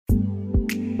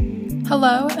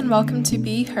Hello and welcome to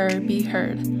Be Her, Be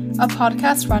Heard, a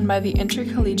podcast run by the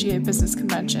Intercollegiate Business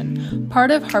Convention,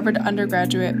 part of Harvard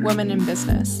undergraduate Women in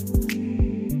Business.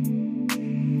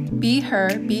 Be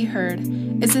Her, Be Heard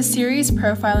is a series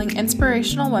profiling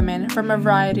inspirational women from a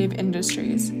variety of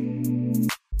industries.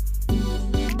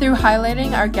 Through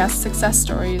highlighting our guest success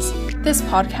stories, this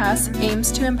podcast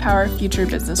aims to empower future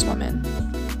businesswomen.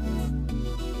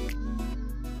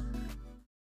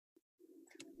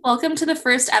 Welcome to the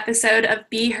first episode of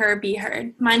Be Her, Be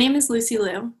Heard. My name is Lucy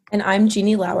Liu. And I'm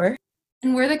Jeannie Lauer.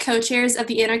 And we're the co-chairs of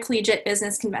the Intercollegiate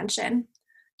Business Convention.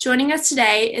 Joining us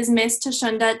today is Ms.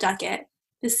 Thasunda Duckett,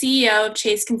 the CEO of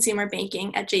Chase Consumer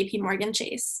Banking at JPMorgan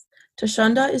Chase.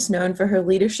 Thasunda is known for her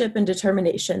leadership and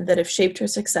determination that have shaped her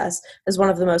success as one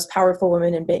of the most powerful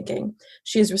women in banking.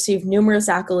 She has received numerous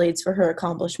accolades for her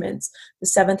accomplishments: the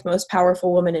 7th most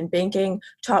powerful woman in banking,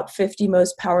 top 50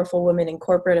 most powerful women in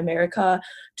corporate America,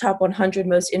 top 100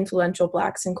 most influential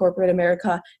Blacks in corporate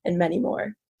America, and many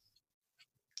more.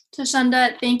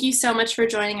 Thasunda, thank you so much for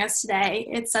joining us today.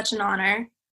 It's such an honor.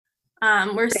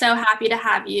 We're so happy to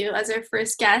have you as our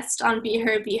first guest on Be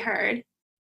Her, Be Heard.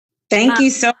 Thank you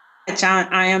so much.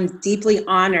 I am deeply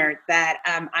honored that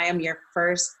I am your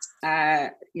first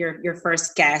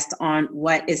guest on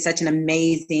what is such an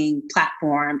amazing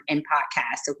platform and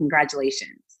podcast. So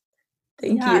congratulations.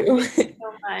 Thank you. Thank you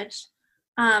so much.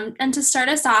 And to start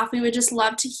us off, we would just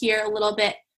love to hear a little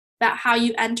bit about how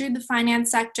you entered the finance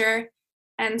sector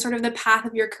and sort of the path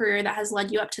of your career that has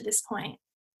led you up to this point.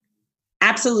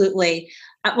 Absolutely.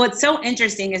 What's so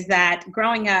interesting is that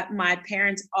growing up, my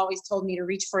parents always told me to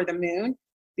reach for the moon,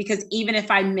 because even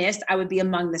if I missed, I would be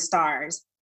among the stars.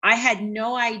 I had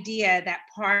no idea that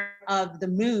part of the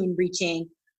moon reaching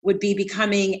would be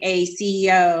becoming a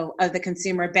CEO of the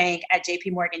consumer bank at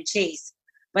JPMorgan Chase.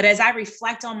 But as I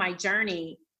reflect on my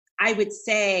journey, I would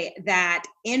say that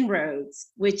Inroads,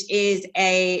 which is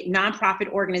a nonprofit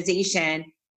organization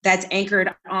that's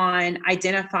anchored on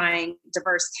identifying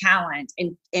diverse talent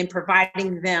and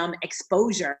providing them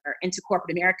exposure into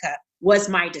corporate America, was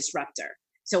my disruptor.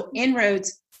 So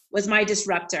Inroads was my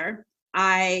disruptor.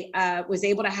 I was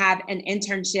able to have an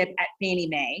internship at Fannie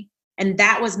Mae, and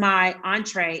that was my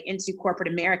entree into corporate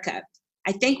America.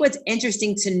 I think what's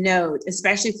interesting to note,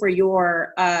 especially for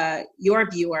your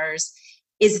viewers,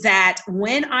 is that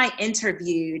when I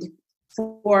interviewed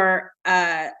for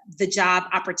the job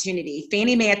opportunity,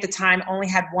 Fannie Mae at the time only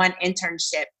had one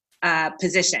internship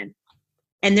position.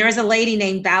 And there was a lady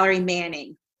named Valerie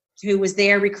Manning who was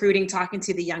there recruiting, talking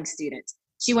to the young students.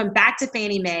 She went back to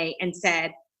Fannie Mae and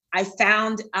said, I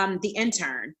found the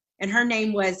intern, and her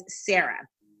name was Sarah.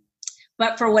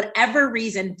 But for whatever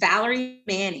reason, Valerie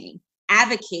Manning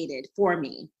advocated for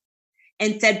me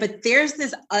and said, but there's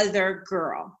this other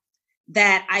girl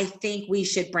that I think we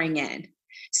should bring in.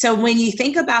 So when you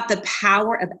think about the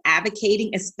power of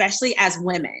advocating, especially as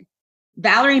women,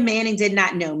 Valerie Manning did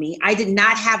not know me. I did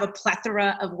not have a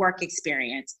plethora of work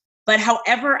experience. But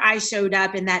however I showed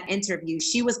up in that interview,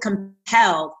 she was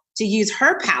compelled to use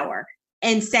her power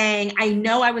and saying, I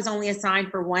know I was only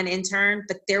assigned for one intern,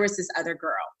 but there was this other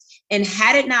girl. And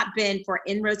had it not been for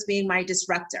Inroads being my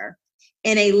disruptor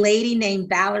and a lady named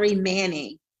Valerie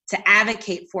Manning to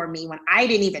advocate for me when I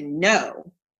didn't even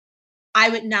know, I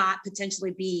would not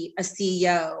potentially be a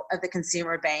CEO of the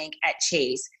consumer bank at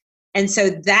Chase. And so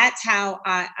that's how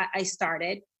I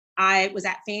started. I was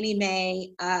at Fannie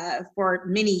Mae for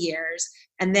many years,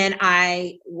 and then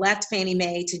I left Fannie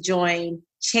Mae to join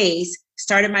Chase,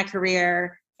 started my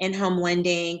career in home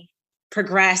lending,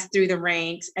 progressed through the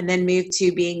ranks, and then moved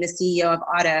to being the CEO of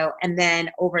Auto. And then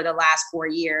over the last 4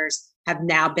 years, have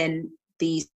now been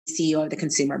the CEO of the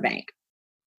consumer bank.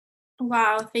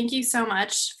 Wow, thank you so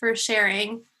much for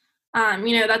sharing.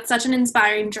 That's such an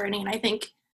inspiring journey, and I think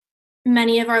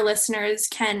many of our listeners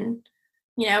can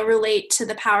relate to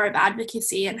the power of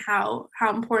advocacy and how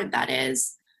important that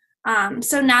is.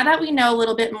 So now that we know a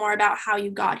little bit more about how you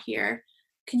got here,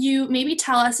 could you maybe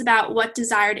tell us about what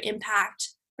desired impact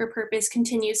or purpose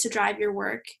continues to drive your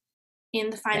work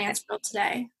in the finance world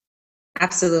today?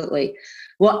 Absolutely.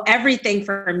 Well, everything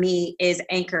for me is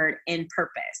anchored in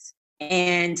purpose.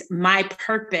 And my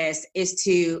purpose is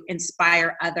to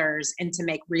inspire others and to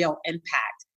make real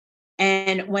impact.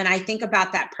 And when I think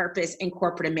about that purpose in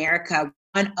corporate America,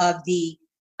 one of the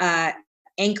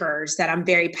anchors that I'm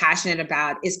very passionate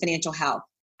about is financial health.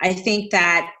 I think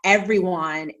that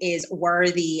everyone is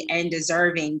worthy and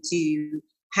deserving to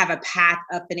have a path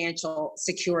of financial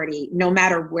security, no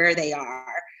matter where they are.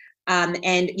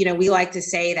 We like to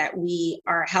say that we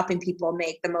are helping people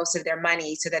make the most of their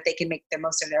money so that they can make the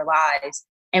most of their lives.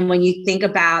 And when you think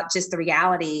about just the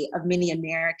reality of many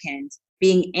Americans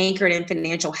being anchored in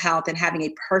financial health and having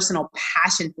a personal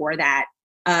passion for that,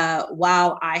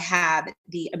 while I have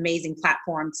the amazing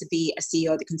platform to be a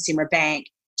CEO of the Consumer Bank,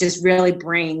 just really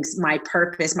brings my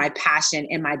purpose, my passion,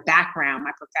 and my background,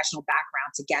 my professional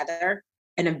background together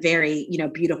in a very,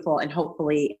 beautiful and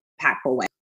hopefully impactful way.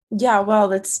 Yeah, well,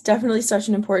 that's definitely such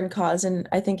an important cause. And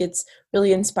I think it's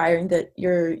really inspiring that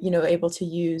you're, able to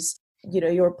use,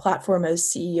 your platform as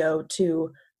CEO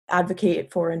to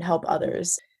advocate for and help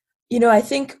others. I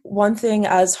think one thing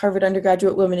as Harvard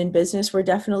undergraduate women in business, we're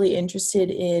definitely interested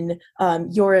in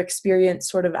your experience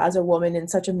sort of as a woman in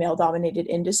such a male-dominated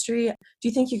industry. Do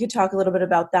you think you could talk a little bit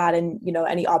about that and,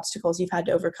 any obstacles you've had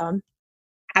to overcome?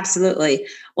 Absolutely.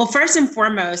 Well, first and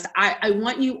foremost, I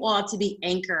want you all to be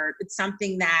anchored with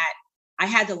something that I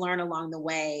had to learn along the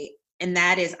way, and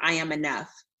that is I am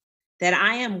enough, that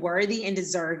I am worthy and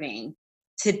deserving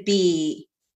to be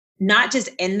not just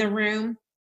in the room,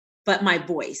 but my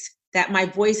voice, that my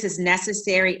voice is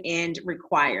necessary and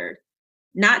required,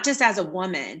 not just as a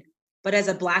woman, but as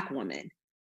a Black woman.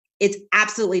 It's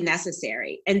absolutely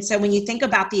necessary. And so when you think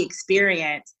about the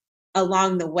experience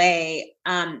along the way,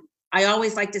 I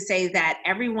always like to say that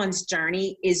everyone's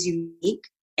journey is unique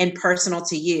and personal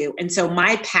to you. And so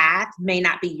my path may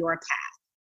not be your path,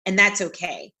 and that's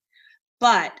okay.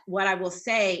 But what I will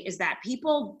say is that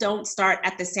people don't start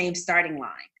at the same starting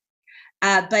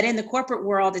line. But in the corporate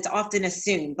world, it's often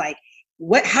assumed like,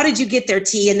 how did you get there,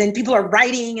 T? And then people are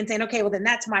writing and saying, okay, well, then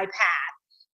that's my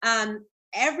path.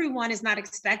 Everyone is not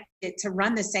expected to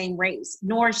run the same race,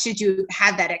 nor should you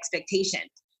have that expectation.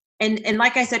 And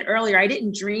like I said earlier, I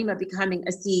didn't dream of becoming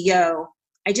a CEO.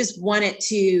 I just wanted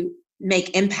to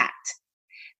make impact.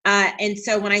 And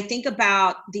so when I think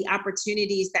about the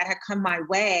opportunities that have come my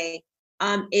way,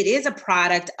 it is a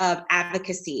product of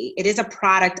advocacy. It is a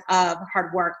product of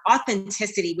hard work,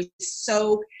 authenticity, which is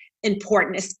so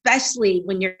important, especially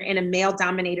when you're in a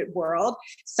male-dominated world.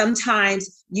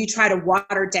 Sometimes you try to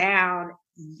water down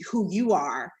who you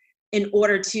are in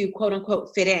order to, quote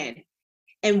unquote, fit in.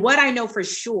 And what I know for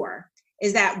sure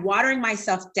is that watering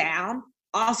myself down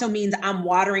also means I'm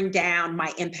watering down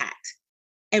my impact.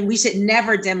 And we should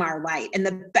never dim our light. And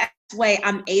the best way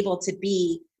I'm able to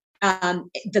be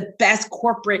the best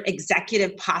corporate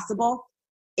executive possible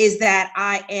is that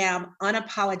I am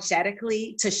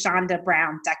unapologetically Tashonda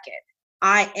Brown Duckett.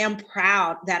 I am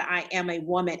proud that I am a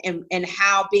woman and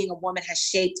how being a woman has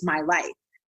shaped my life.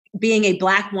 Being a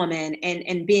Black woman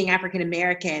and being African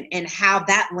American and how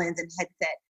that lens and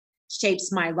headset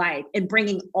shapes my life, and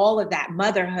bringing all of that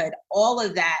motherhood, all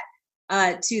of that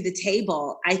to the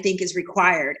table, I think is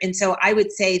required. And so I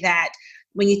would say that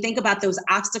when you think about those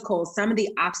obstacles, some of the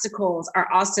obstacles are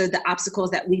also the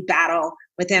obstacles that we battle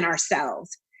within ourselves,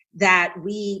 that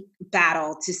we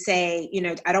battle to say,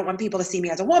 I don't want people to see me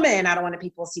as a woman. I don't want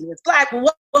people to see me as Black.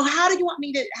 Well, how do you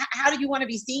want to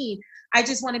be seen? I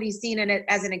just want to be seen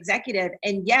as an executive.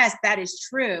 And yes, that is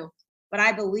true. But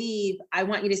I believe I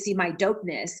want you to see my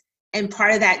dopeness. And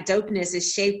part of that dopeness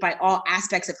is shaped by all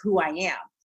aspects of who I am,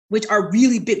 which are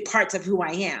really big parts of who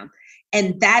I am.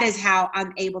 And that is how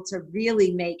I'm able to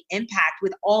really make impact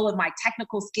with all of my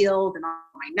technical skills and all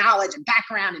my knowledge and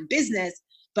background and business.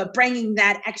 But bringing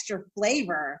that extra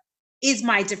flavor is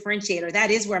my differentiator.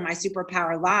 That is where my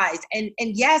superpower lies. And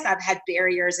yes, I've had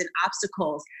barriers and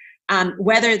obstacles,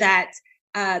 whether that's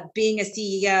being a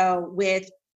CEO with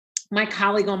my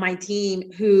colleague on my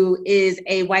team who is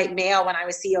a white male when I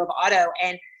was CEO of Auto,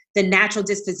 and the natural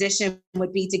disposition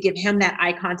would be to give him that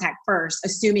eye contact first,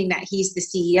 assuming that he's the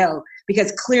CEO,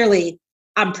 because clearly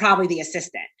I'm probably the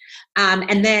assistant.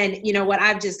 And then, what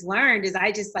I've just learned is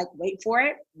I just wait for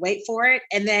it.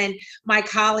 And then my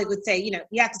colleague would say,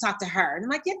 you have to talk to her. And I'm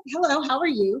like, yeah, hello, how are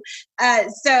you?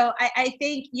 So I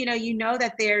think,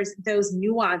 that there's those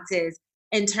nuances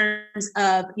in terms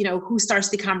of, who starts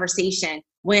the conversation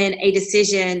when a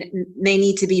decision may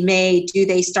need to be made. Do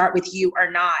they start with you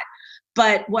or not?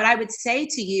 But what I would say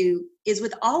to you is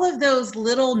with all of those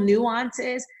little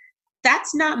nuances,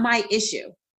 that's not my issue.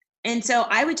 And so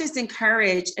I would just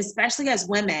encourage, especially as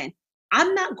women,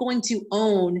 I'm not going to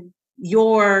own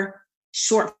your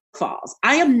shortfalls.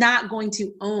 I am not going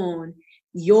to own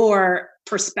your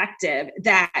perspective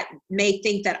that may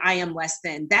think that I am less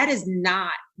than. That is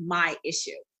not my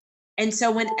issue. And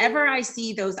so whenever I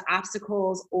see those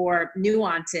obstacles or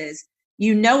nuances,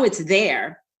 it's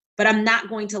there, but I'm not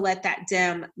going to let that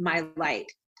dim my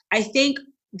light. I think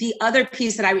the other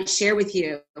piece that I would share with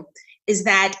you is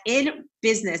that in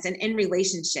business and in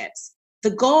relationships,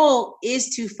 the goal is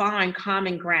to find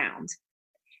common ground.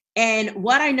 And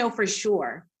what I know for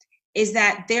sure is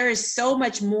that there is so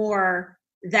much more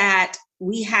that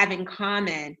we have in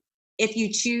common if you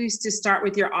choose to start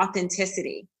with your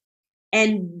authenticity.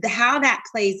 And how that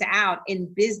plays out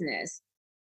in business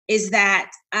is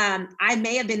that I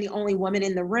may have been the only woman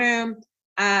in the room.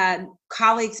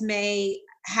 Colleagues may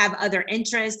have other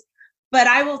interests, but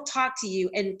I will talk to you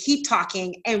and keep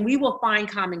talking, and we will find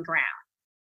common ground.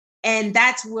 And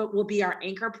that's what will be our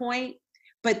anchor point.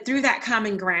 But through that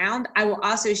common ground, I will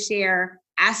also share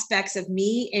aspects of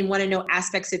me and want to know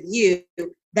aspects of you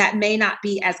that may not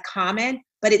be as common,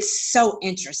 but it's so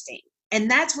interesting. And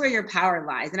that's where your power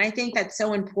lies. And I think that's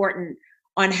so important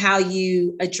on how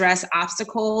you address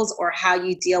obstacles or how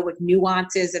you deal with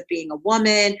nuances of being a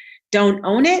woman. Don't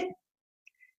own it.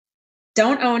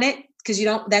 Don't own it because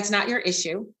that's not your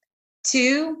issue.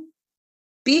 2,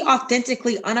 be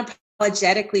authentically,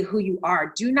 unapologetically who you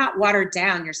are. Do not water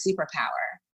down your superpower.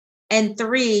 And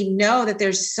 3, know that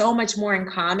there's so much more in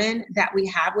common that we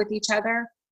have with each other.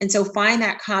 And so find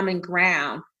that common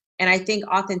ground. And I think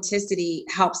authenticity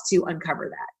helps to uncover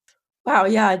that. Wow,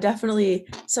 yeah, definitely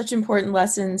such important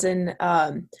lessons. And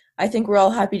I think we're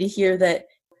all happy to hear that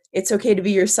it's okay to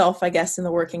be yourself, I guess, in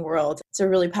the working world. It's a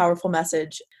really powerful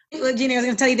message. Jeannie, I was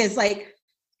going to tell you this, like,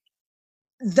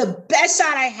 the best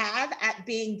shot I have at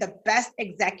being the best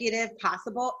executive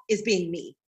possible is being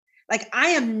me. Like, I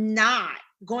am not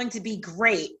going to be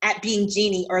great at being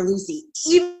Jeannie or Lucy,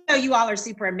 even though you all are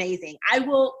super amazing. It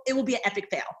will be an epic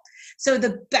fail. So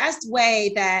the best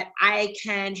way that I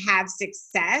can have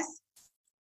success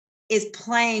is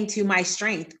playing to my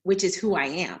strength, which is who I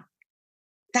am.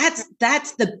 That's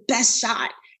the best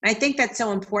shot. And I think that's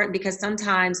so important because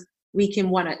sometimes we can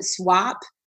want to swap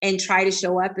and try to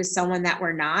show up as someone that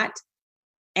we're not.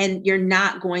 And you're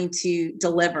not going to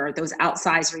deliver those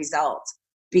outsized results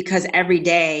because every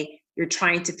day you're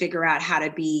trying to figure out how to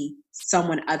be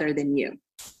someone other than you.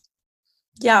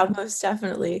 Yeah, most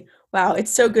definitely. Wow,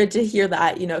 it's so good to hear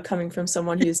that, coming from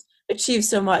someone who's achieved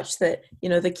so much that,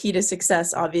 the key to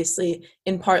success obviously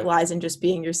in part lies in just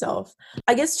being yourself.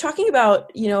 I guess talking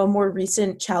about, a more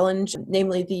recent challenge,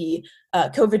 namely the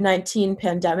COVID-19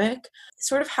 pandemic,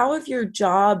 sort of how have your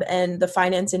job and the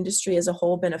finance industry as a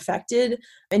whole been affected?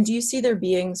 And do you see there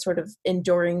being sort of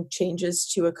enduring changes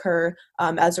to occur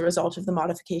as a result of the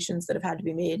modifications that have had to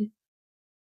be made?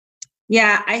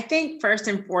 Yeah, I think first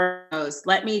and foremost,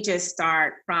 let me just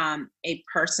start from a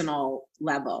personal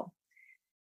level.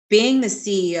 Being the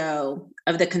CEO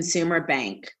of the consumer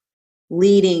bank,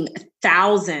 leading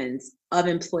thousands of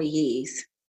employees,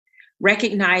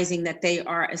 recognizing that they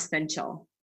are essential,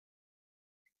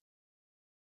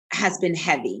 has been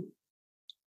heavy.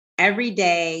 Every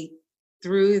day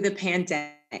through the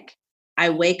pandemic, I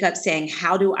wake up saying,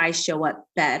 how do I show up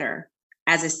better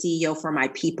as a CEO for my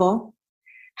people?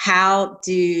 How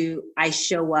do I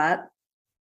show up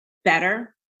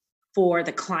better for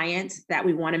the clients that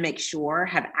we want to make sure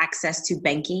have access to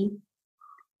banking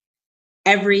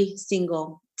every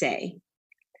single day?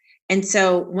 And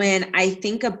so when I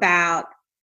think about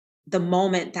the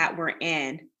moment that we're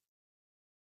in,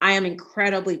 I am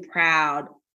incredibly proud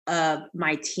of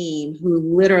my team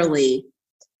who literally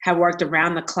have worked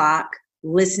around the clock,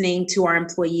 listening to our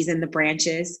employees in the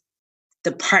branches,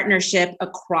 the partnership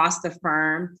across the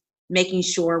firm, making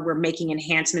sure we're making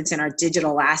enhancements in our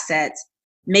digital assets,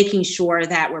 making sure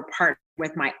that we're partnering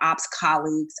with my ops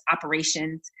colleagues,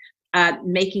 operations,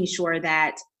 making sure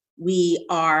that we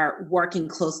are working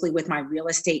closely with my real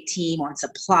estate team on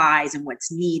supplies and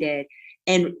what's needed,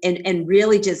 and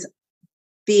really just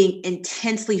being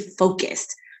intensely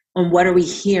focused on what are we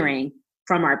hearing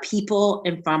from our people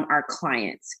and from our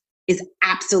clients is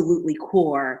absolutely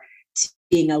core to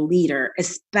being a leader,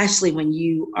 especially when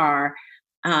you are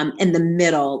in the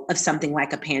middle of something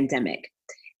like a pandemic.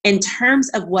 In terms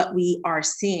of what we are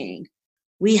seeing,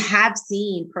 we have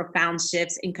seen profound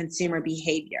shifts in consumer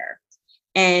behavior.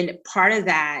 And part of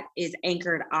that is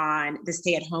anchored on the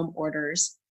stay-at-home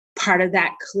orders. Part of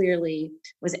that clearly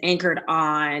was anchored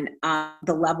on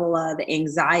the level of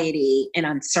anxiety and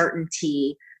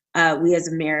uncertainty we as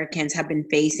Americans have been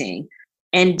facing.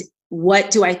 And what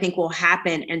do I think will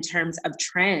happen in terms of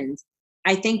trends?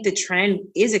 I think the trend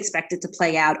is expected to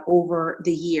play out over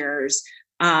the years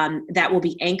that will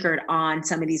be anchored on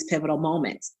some of these pivotal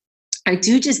moments. I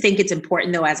do just think it's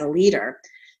important, though, as a leader,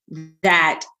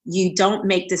 that you don't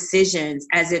make decisions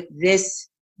as if this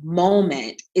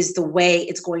moment is the way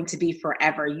it's going to be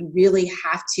forever. You really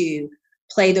have to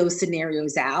play those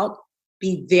scenarios out,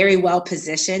 be very well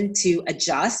positioned to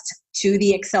adjust to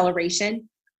the acceleration,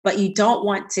 but you don't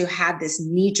want to have this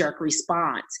knee-jerk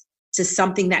response to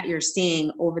something that you're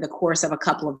seeing over the course of a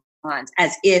couple of months,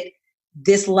 as if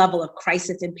this level of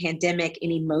crisis and pandemic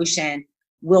and emotion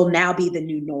will now be the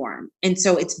new norm. And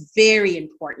so it's very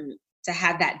important to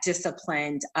have that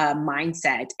disciplined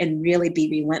mindset and really be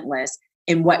relentless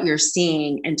in what you're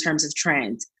seeing in terms of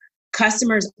trends.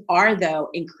 Customers are, though,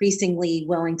 increasingly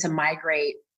willing to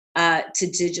migrate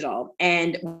to digital,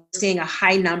 and we're seeing a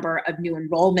high number of new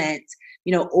enrollments,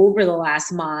 over the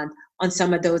last month on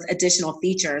some of those additional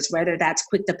features, whether that's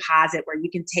quick deposit, where you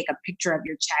can take a picture of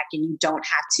your check and you don't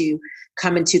have to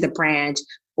come into the branch,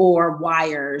 or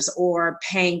wires, or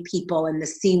paying people, and the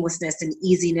seamlessness and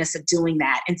easiness of doing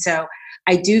that. And so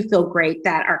I do feel great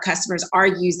that our customers are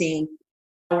using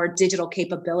our digital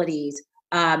capabilities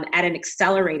at an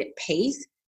accelerated pace.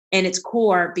 And it's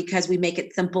core because we make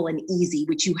it simple and easy,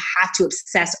 which you have to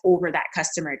obsess over that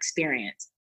customer experience.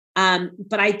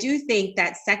 But I do think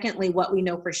that, secondly, what we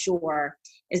know for sure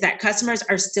is that customers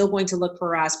are still going to look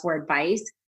for us for advice,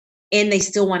 and they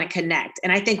still want to connect.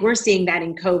 And I think we're seeing that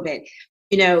in COVID.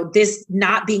 This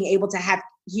not being able to have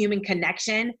human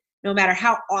connection, no matter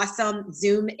how awesome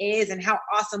Zoom is and how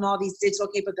awesome all these digital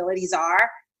capabilities are,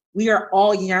 we are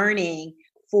all yearning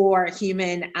for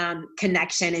human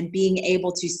connection and being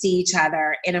able to see each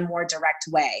other in a more direct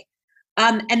way.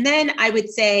 And then I would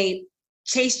say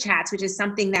Chase Chats, which is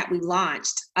something that we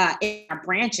launched in our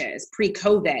branches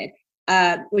pre-COVID,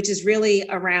 which is really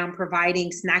around providing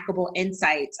snackable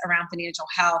insights around financial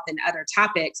health and other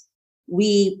topics.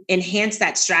 We enhanced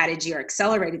that strategy, or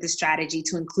accelerated the strategy,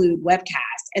 to include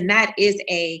webcasts. And that is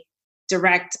a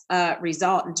direct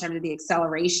result in terms of the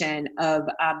acceleration of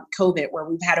COVID, where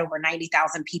we've had over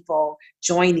 90,000 people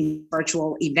join these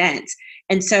virtual events.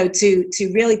 And so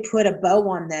to really put a bow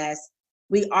on this,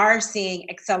 we are seeing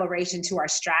acceleration to our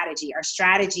strategy. Our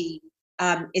strategy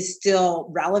is still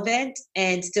relevant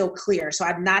and still clear. So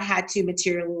I've not had to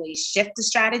materially shift the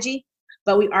strategy,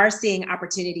 but we are seeing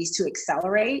opportunities to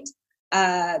accelerate,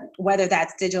 whether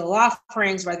that's digital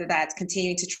offerings, whether that's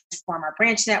continuing to transform our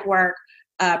branch network,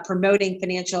 promoting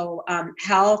financial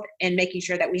health, and making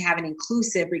sure that we have an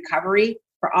inclusive recovery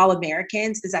for all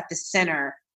Americans is at the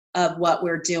center of what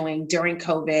we're doing during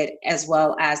COVID, as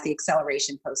well as the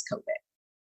acceleration post-COVID.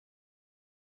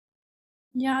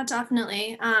 Yeah,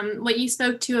 definitely. What you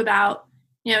spoke to about,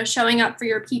 showing up for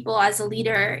your people as a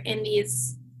leader in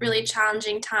these really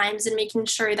challenging times and making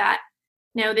sure that,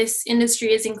 this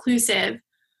industry is inclusive,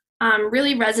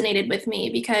 really resonated with me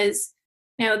because,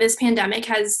 this pandemic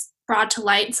has brought to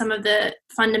light some of the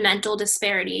fundamental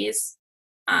disparities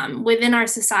within our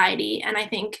society. And I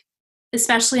think,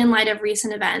 especially in light of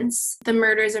recent events, the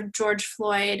murders of George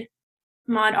Floyd,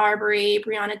 Ahmaud Arbery,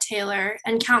 Breonna Taylor,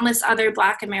 and countless other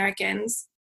Black Americans,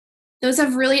 those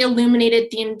have really illuminated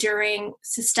the enduring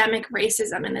systemic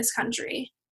racism in this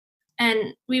country.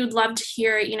 And we would love to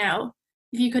hear,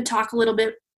 if you could talk a little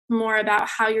bit more about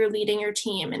how you're leading your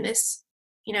team in this,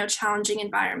 challenging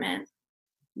environment.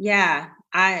 Yeah,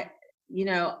 I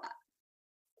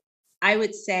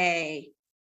would say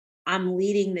I'm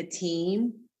leading the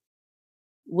team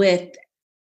with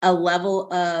a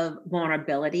level of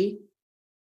vulnerability,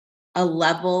 a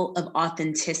level of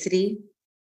authenticity,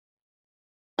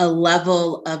 a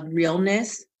level of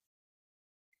realness,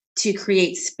 to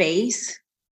create space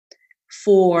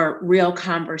for real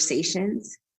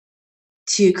conversations,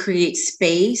 to create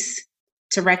space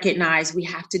to recognize we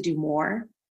have to do more,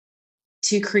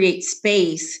 to create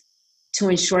space to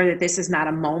ensure that this is not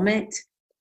a moment,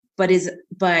 but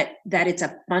that it's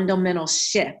a fundamental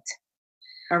shift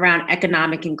around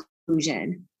economic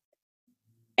inclusion.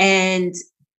 And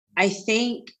I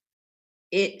think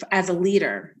as a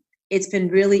leader, it's been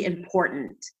really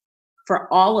important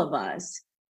for all of us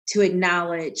to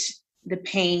acknowledge the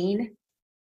pain,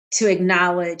 to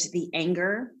acknowledge the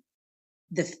anger,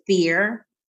 the fear,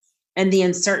 and the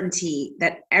uncertainty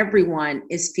that everyone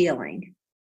is feeling.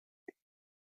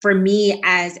 For me,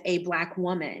 as a Black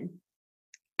woman,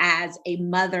 as a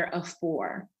mother of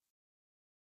 4,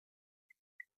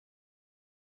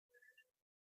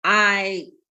 I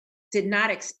did not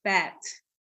expect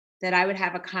that I would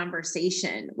have a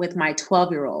conversation with my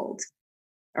 12-year-old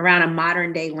around a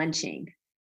modern day lynching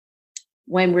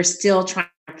when we're still trying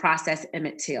to process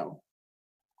Emmett Till,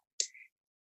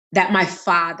 that my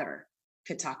father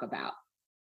could talk about.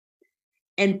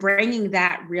 And bringing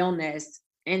that realness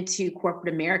into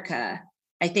corporate America,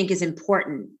 I think, is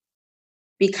important,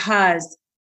 because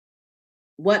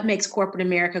what makes corporate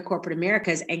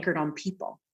America is anchored on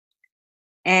people,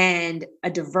 and a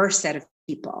diverse set of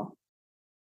people,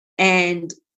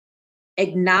 and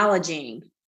acknowledging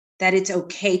that it's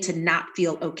okay to not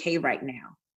feel okay right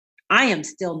now. I am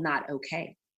still not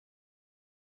okay.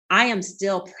 I am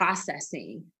still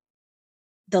processing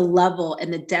the level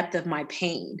and the depth of my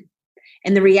pain.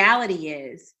 And the reality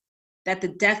is that the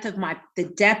depth of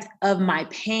my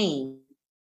pain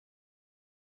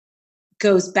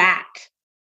goes back,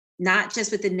 not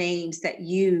just with the names that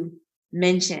you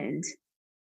mentioned,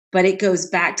 but it goes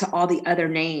back to all the other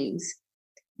names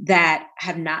that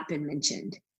have not been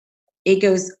mentioned. It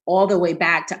goes all the way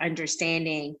back to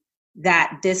understanding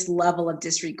that this level of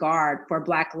disregard for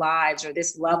Black lives, or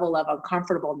this level of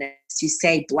uncomfortableness to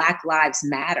say Black lives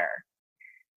matter,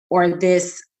 or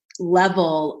this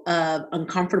level of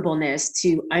uncomfortableness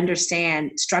to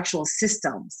understand structural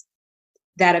systems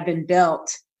that have been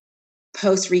built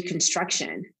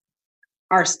post-Reconstruction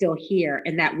are still here,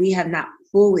 and that we have not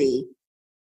fully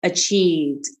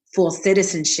achieved full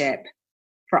citizenship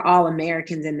for all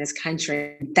Americans in this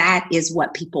country. That is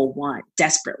what people want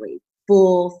desperately: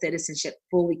 full citizenship,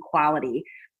 full equality.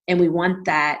 And we want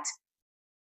that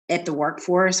at the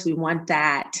workforce. We want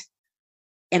that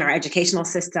in our educational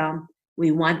system.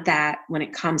 We want that when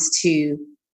it comes to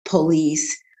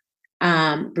police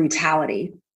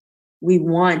brutality. We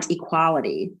want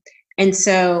equality. And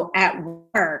so at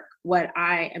work, what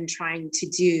I am trying to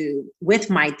do with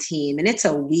my team, and it's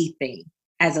a we thing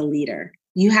as a leader,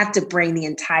 you have to bring the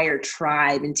entire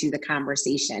tribe into the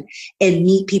conversation and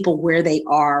meet people where they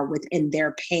are within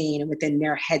their pain and within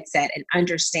their headset, and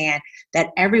understand that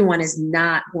everyone is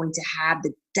not going to have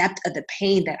the depth of the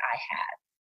pain that I have,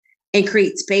 and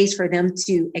create space for them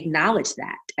to acknowledge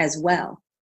that as well.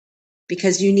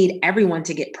 Because you need everyone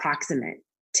to get proximate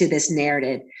to this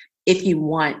narrative if you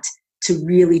want to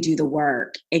really do the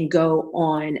work and go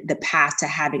on the path to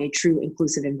having a true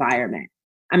inclusive environment.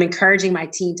 I'm encouraging my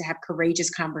team to have courageous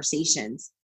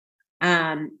conversations.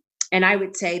 And I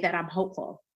would say that I'm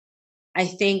hopeful. I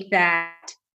think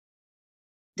that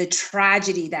the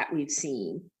tragedy that we've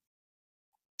seen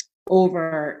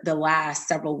over the last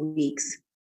several weeks,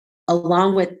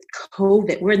 along with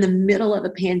COVID, we're in the middle of a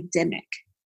pandemic,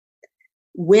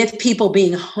 with people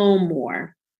being home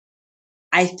more.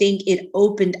 I think it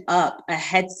opened up a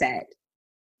headset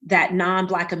that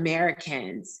non-Black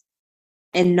Americans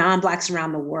and non-Blacks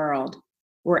around the world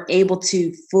were able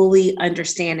to fully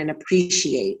understand and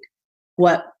appreciate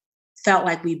what felt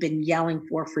like we've been yelling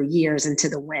for years into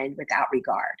the wind without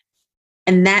regard.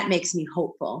 And that makes me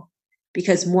hopeful,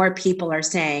 because more people are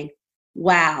saying,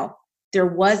 wow, there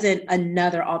wasn't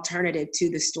another alternative to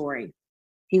the story.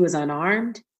 He was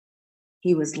unarmed,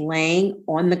 he was laying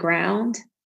on the ground,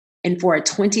 and for a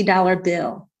 $20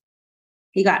 bill,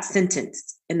 he got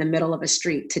sentenced in the middle of a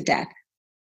street to death.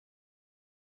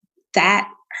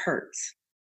 That hurts.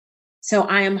 So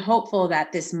I am hopeful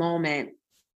that this moment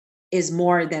is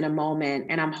more than a moment.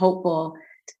 And I'm hopeful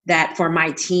that for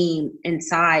my team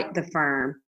inside the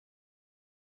firm,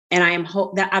 and I'm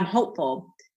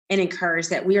hopeful and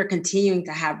encouraged that we are continuing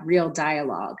to have real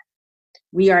dialogue.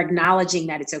 We are acknowledging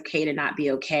that it's okay to not be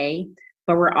okay,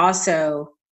 but we're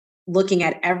also looking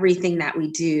at everything that we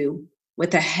do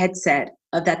with a headset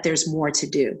of that there's more to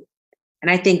do.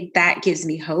 And I think that gives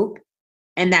me hope,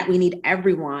 and that we need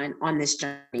everyone on this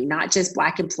journey, not just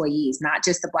Black employees, not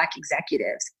just the Black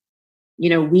executives.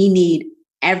 We need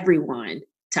everyone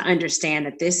to understand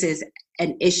that this is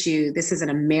an issue, this is an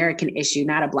American issue,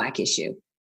 not a Black issue.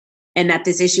 And that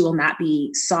this issue will not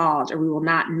be solved, or we will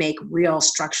not make real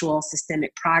structural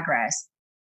systemic progress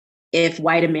if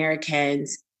white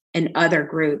Americans and other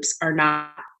groups are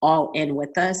not all in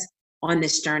with us on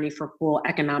this journey for full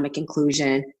economic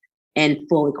inclusion and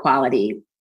full equality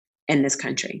in this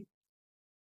country.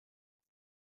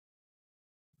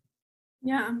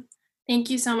 Yeah. Thank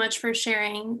you so much for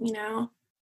sharing,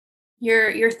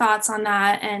 your thoughts on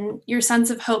that and your sense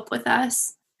of hope with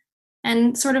us.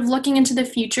 And sort of looking into the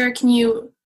future, can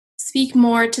you speak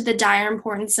more to the dire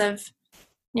importance of,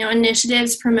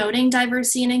 initiatives promoting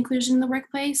diversity and inclusion in the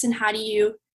workplace, and how do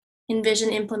you envision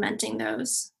implementing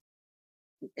those?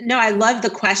 No, I love the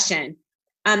question.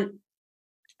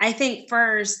 I think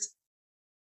first,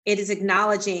 it is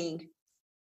acknowledging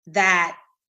that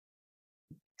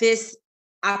this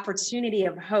opportunity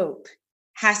of hope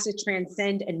has to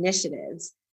transcend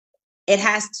initiatives. It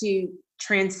has to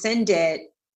transcend it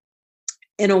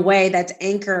in a way that's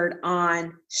anchored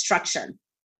on structure.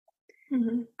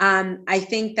 Mm-hmm. I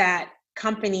think that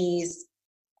companies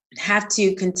have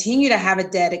to continue to have a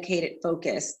dedicated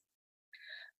focus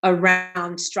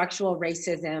around structural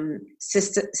racism,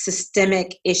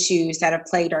 systemic issues that have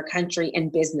plagued our country in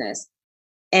business,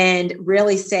 and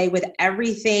really say, with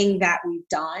everything that we've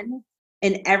done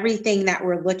and everything that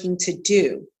we're looking to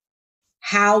do,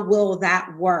 how will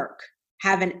that work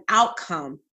have an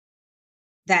outcome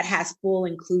that has full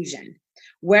inclusion?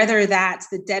 Whether that's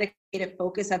the dedicated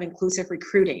focus of inclusive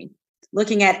recruiting,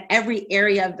 looking at every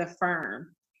area of the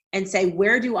firm and say,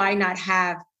 where do I not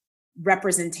have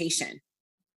representation?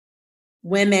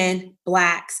 women,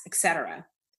 Blacks, etc.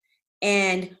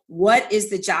 And what is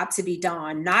the job to be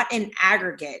done, not in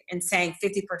aggregate and saying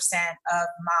 50% of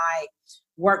my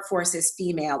workforce is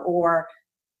female or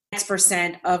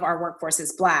X% of our workforce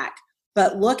is Black,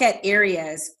 but look at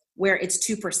areas where it's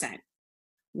 2%,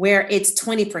 where it's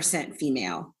 20%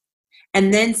 female,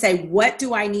 and then say, what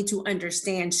do I need to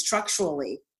understand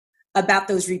structurally about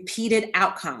those repeated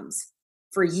outcomes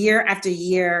for year after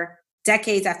year,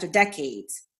 decades after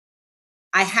decades?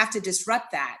 I have to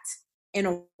disrupt that in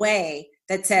a way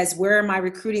that says, where am I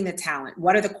recruiting the talent?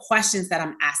 What are the questions that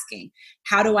I'm asking?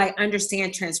 How do I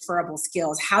understand transferable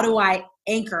skills? How do I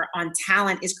anchor on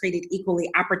talent is created equally,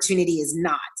 opportunity is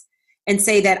not? And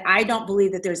say that I don't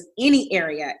believe that there's any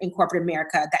area in corporate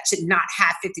America that should not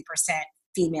have 50%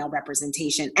 female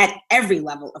representation at every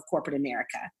level of corporate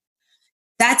America.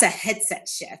 That's a headset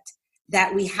shift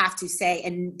that we have to say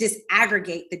and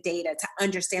disaggregate the data to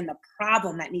understand the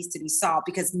problem that needs to be solved,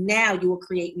 because now you will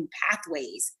create new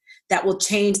pathways that will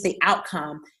change the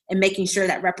outcome and making sure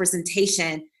that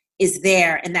representation is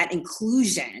there and that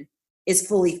inclusion is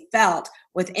fully felt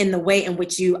within the way in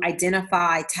which you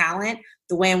identify talent,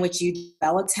 the way in which you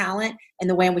develop talent, and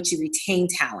the way in which you retain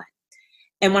talent.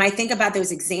 And when I think about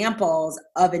those examples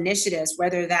of initiatives,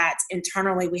 whether that's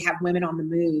internally, we have Women on the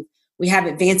Move, we have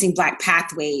Advancing Black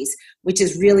Pathways, which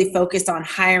is really focused on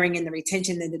hiring and the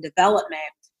retention and the development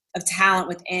of talent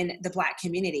within the Black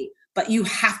community. But you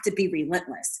have to be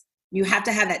relentless. You have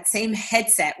to have that same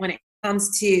headset when it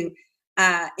comes to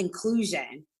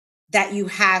inclusion that you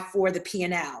have for the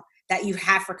P&L, that you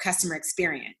have for customer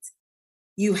experience.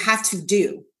 You have to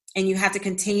do, and you have to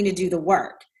continue to do the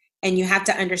work. And you have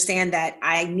to understand that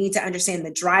I need to understand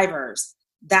the drivers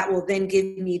that will then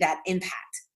give me that impact.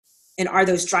 And are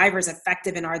those drivers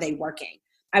effective and are they working?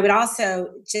 I would also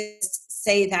just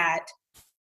say that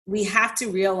we have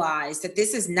to realize that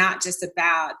this is not just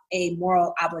about a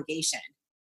moral obligation.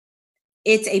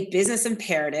 It's a business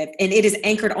imperative, and it is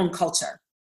anchored on culture.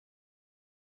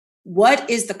 What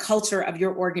is the culture of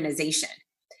your organization?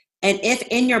 And if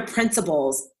in your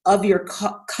principles of your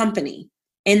company,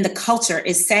 in the culture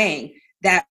is saying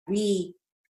that we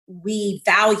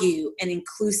value an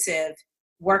inclusive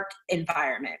work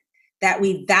environment, that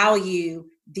we value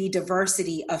the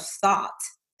diversity of thought,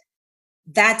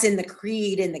 that's in the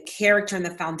creed and the character and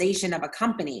the foundation of a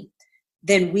company,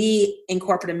 then we in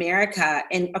corporate America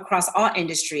and across all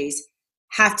industries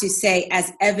have to say,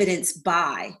 as evidenced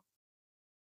by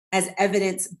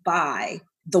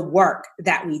the work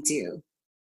that we do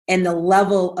and the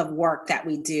level of work that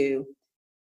we do,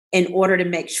 in order to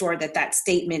make sure that that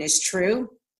statement is true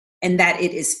and that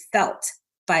it is felt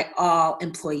by all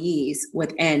employees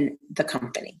within the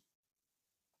company.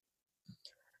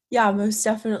 Yeah, most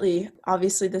definitely.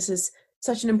 Obviously, this is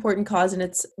such an important cause, and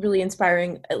it's really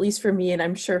inspiring, at least for me, and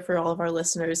I'm sure for all of our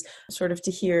listeners, sort of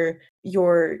to hear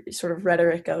your sort of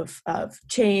rhetoric of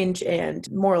change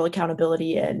and moral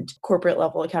accountability and corporate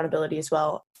level accountability as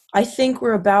well. I think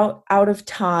we're about out of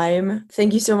time.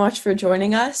 Thank you so much for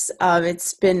joining us.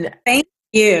 It's been... Thank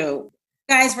you.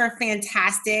 You guys were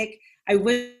fantastic. I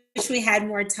wish we had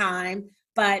more time,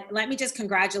 but let me just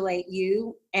congratulate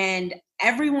you and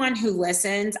everyone who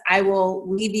listens. I will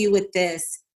leave you with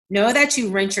this. Know that you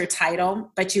rent your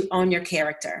title, but you own your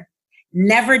character.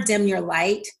 Never dim your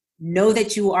light. Know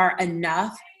that you are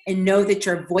enough, and know that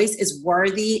your voice is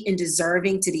worthy and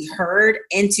deserving to be heard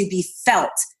and to be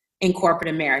felt in corporate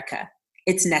America.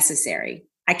 It's necessary.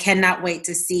 I cannot wait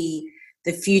to see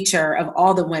the future of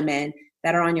all the women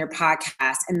that are on your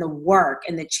podcast and the work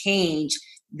and the change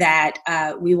that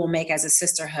we will make as a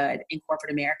sisterhood in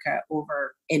corporate America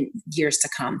over in years to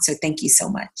come. So thank you so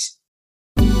much.